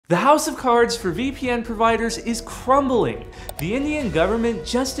The house of cards for VPN providers is crumbling. The Indian government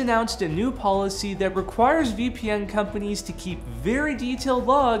just announced a new policy that requires VPN companies to keep very detailed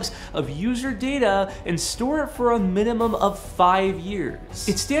logs of user data and store it for a minimum of 5 years.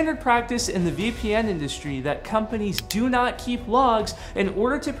 It's standard practice in the VPN industry that companies do not keep logs in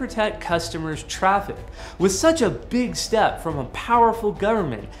order to protect customers' traffic. With such a big step from a powerful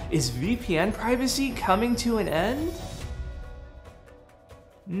government, is VPN privacy coming to an end?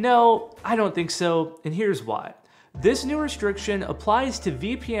 No, I don't think so, and here's why. This new restriction applies to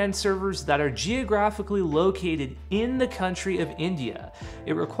VPN servers that are geographically located in the country of India.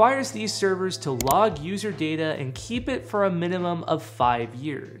 It requires these servers to log user data and keep it for a minimum of 5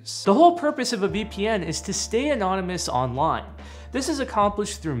 years. The whole purpose of a VPN is to stay anonymous online. This is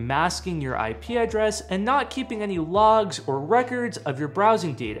accomplished through masking your IP address and not keeping any logs or records of your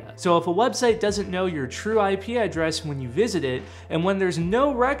browsing data. So if a website doesn't know your true IP address when you visit it, and when there's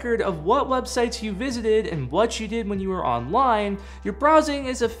no record of what websites you visited and what you did when you were online, your browsing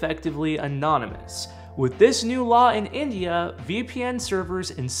is effectively anonymous. With this new law in India, VPN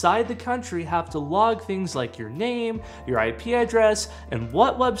servers inside the country have to log things like your name, your IP address, and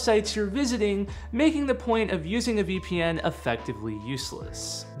what websites you're visiting, making the point of using a VPN effectively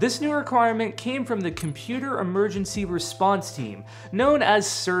useless. This new requirement came from the Computer Emergency Response Team, known as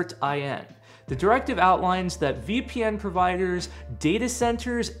CERT-in. The directive outlines that VPN providers, data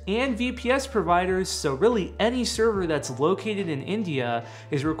centers, and VPS providers, so really any server that's located in India,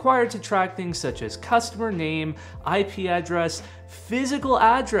 is required to track things such as customer name, IP address, physical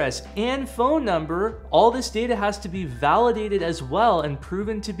address, and phone number. All this data has to be validated as well and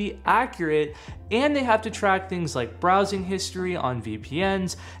proven to be accurate, and they have to track things like browsing history on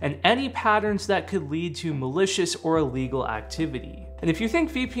VPNs and any patterns that could lead to malicious or illegal activity. And if you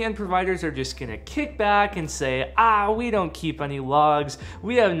think VPN providers are just gonna kick back and say, we don't keep any logs,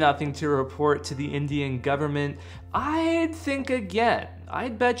 we have nothing to report to the Indian government, I'd think again.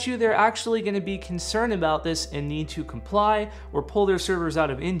 I'd bet you they're actually gonna be concerned about this and need to comply or pull their servers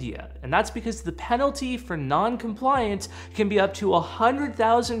out of India. And that's because the penalty for non-compliance can be up to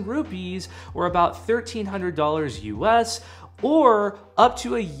 100,000 rupees, or about $1,300 US, or up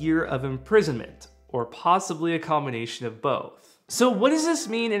to a year of imprisonment, or possibly a combination of both. So what does this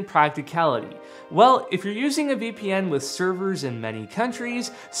mean in practicality? Well, if you're using a VPN with servers in many countries,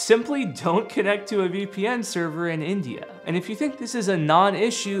 simply don't connect to a VPN server in India. And if you think this is a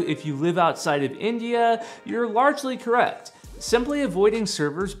non-issue if you live outside of India, you're largely correct. Simply avoiding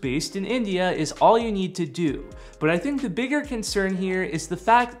servers based in India is all you need to do. But I think the bigger concern here is the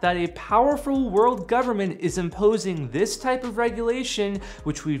fact that a powerful world government is imposing this type of regulation,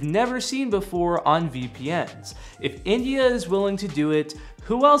 which we've never seen before, on VPNs. If India is willing to do it,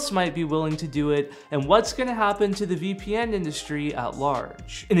 who else might be willing to do it, and what's going to happen to the VPN industry at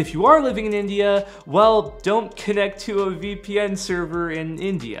large? And if you are living in India, well, don't connect to a VPN server in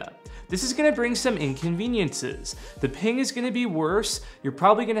India. This is gonna bring some inconveniences. The ping is gonna be worse, you're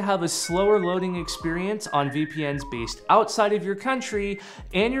probably gonna have a slower loading experience on VPNs based outside of your country,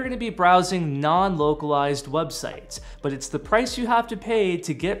 and you're gonna be browsing non-localized websites. But it's the price you have to pay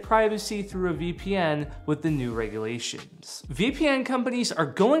to get privacy through a VPN with the new regulations. VPN companies are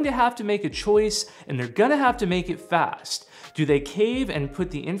going to have to make a choice, and they're gonna have to make it fast. Do they cave and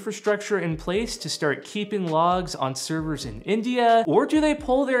put the infrastructure in place to start keeping logs on servers in India? Or do they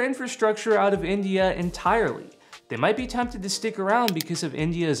pull their infrastructure out of India entirely? They might be tempted to stick around because of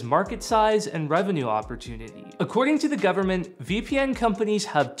India's market size and revenue opportunity. According to the government, VPN companies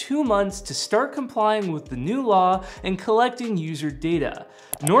have 2 months to start complying with the new law and collecting user data.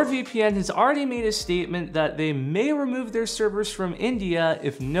 NordVPN has already made a statement that they may remove their servers from India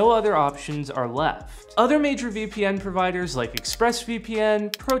if no other options are left. Other major VPN providers like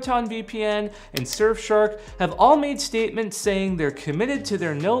ExpressVPN, ProtonVPN, and Surfshark have all made statements saying they're committed to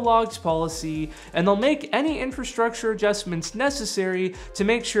their no logs policy, and they'll make any infrastructure adjustments necessary to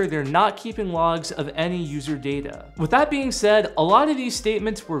make sure they're not keeping logs of any user data. With that being said, a lot of these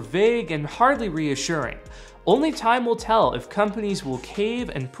statements were vague and hardly reassuring. Only time will tell if companies will cave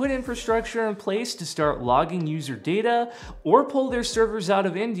and put infrastructure in place to start logging user data, or pull their servers out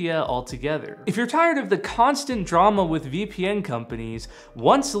of India altogether. If you're tired of the constant drama with VPN companies,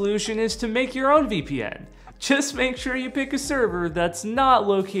 one solution is to make your own VPN. Just make sure you pick a server that's not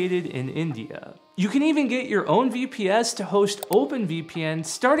located in India. You can even get your own VPS to host Open VPN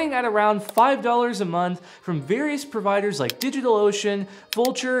starting at around $5 a month from various providers like DigitalOcean,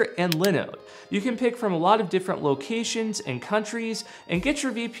 Vultr, and Linode. You can pick from a lot of different locations and countries and get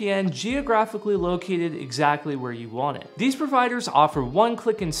your VPN geographically located exactly where you want it. These providers offer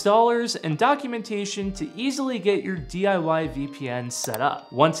one-click installers and documentation to easily get your DIY VPN set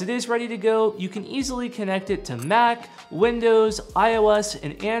up. Once it is ready to go, you can easily connect it to Mac, Windows, iOS,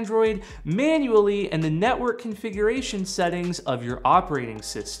 and Android manually in the network configuration settings of your operating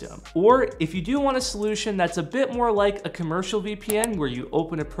system. Or if you do want a solution that's a bit more like a commercial VPN where you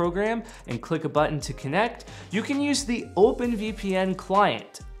open a program and click a button to connect, you can use the Open VPN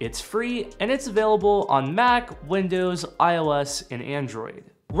client. It's free and it's available on Mac, Windows, iOS, and Android.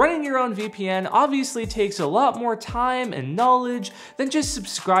 Running your own VPN obviously takes a lot more time and knowledge than just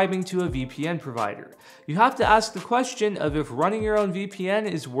subscribing to a VPN provider. You have to ask the question of if running your own VPN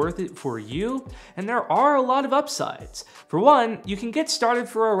is worth it for you, and there are a lot of upsides. For one, you can get started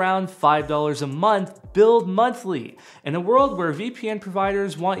for around $5 a month, billed monthly. In a world where VPN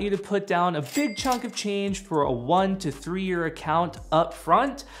providers want you to put down a big chunk of change for a 1 to 3 year account up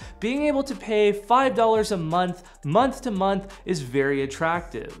front, being able to pay $5 a month to month is very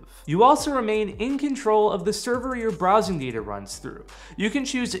attractive. You also remain in control of the server your browsing data runs through. You can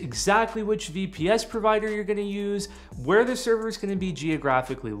choose exactly which VPS provider you're going to use, where the server is going to be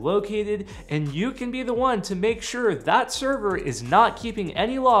geographically located, and you can be the one to make sure that server is not keeping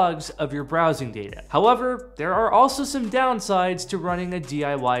any logs of your browsing data. However, there are also some downsides to running a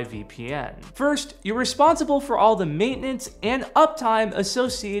DIY VPN. First, you're responsible for all the maintenance and uptime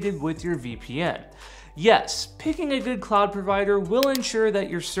associated with your VPN. Yes, picking a good cloud provider will ensure that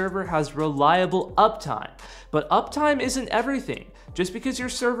your server has reliable uptime, but uptime isn't everything. Just because your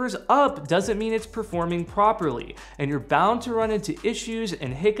server's up doesn't mean it's performing properly, and you're bound to run into issues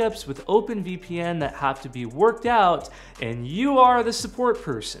and hiccups with OpenVPN that have to be worked out, and you are the support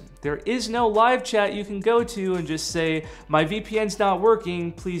person. There is no live chat you can go to and just say, my VPN's not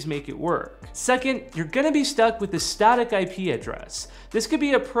working, please make it work. Second, you're gonna be stuck with the static IP address. This could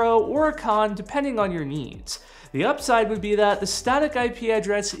be a pro or a con depending on your needs. The upside would be that the static IP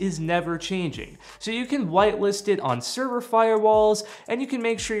address is never changing, so you can whitelist it on server firewalls, and you can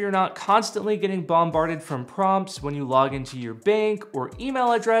make sure you're not constantly getting bombarded from prompts when you log into your bank or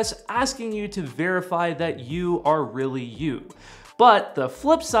email address asking you to verify that you are really you. But the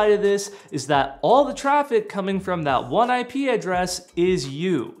flip side of this is that all the traffic coming from that one IP address is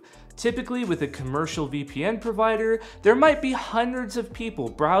you. Typically, with a commercial VPN provider, there might be hundreds of people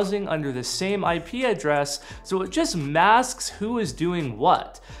browsing under the same IP address, so it just masks who is doing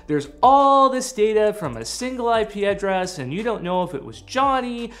what. There's all this data from a single IP address, and you don't know if it was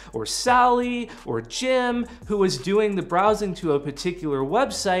Johnny or Sally or Jim who was doing the browsing to a particular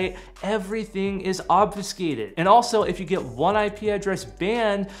website. Everything is obfuscated. And also, if you get one IP address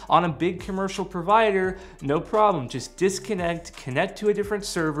banned on a big commercial provider, no problem, just disconnect, connect to a different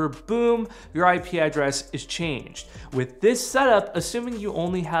server, boom, your IP address is changed. With this setup, assuming you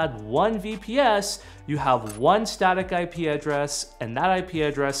only had one VPS, you have one static IP address, and that IP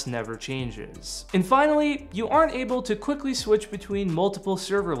address never changes. And finally, you aren't able to quickly switch between multiple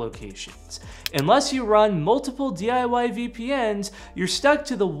server locations. Unless you run multiple DIY VPNs, you're stuck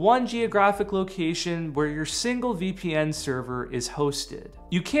to the one geographic location where your single VPN server is hosted.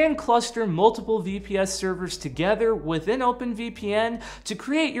 You can cluster multiple VPS servers together within OpenVPN to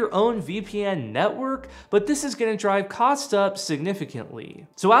create your own VPN network, but this is going to drive costs up significantly.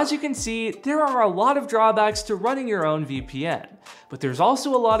 So as you can see, there are a lot of drawbacks to running your own VPN, but there's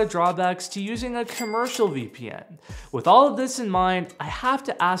also a lot of drawbacks to using a commercial VPN. With all of this in mind, I have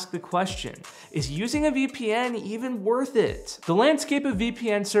to ask the question, is using a VPN even worth it? The landscape of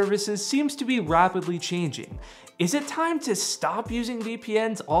VPN services seems to be rapidly changing. Is it time to stop using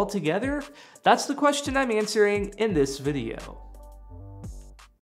VPNs altogether? That's the question I'm answering in this video.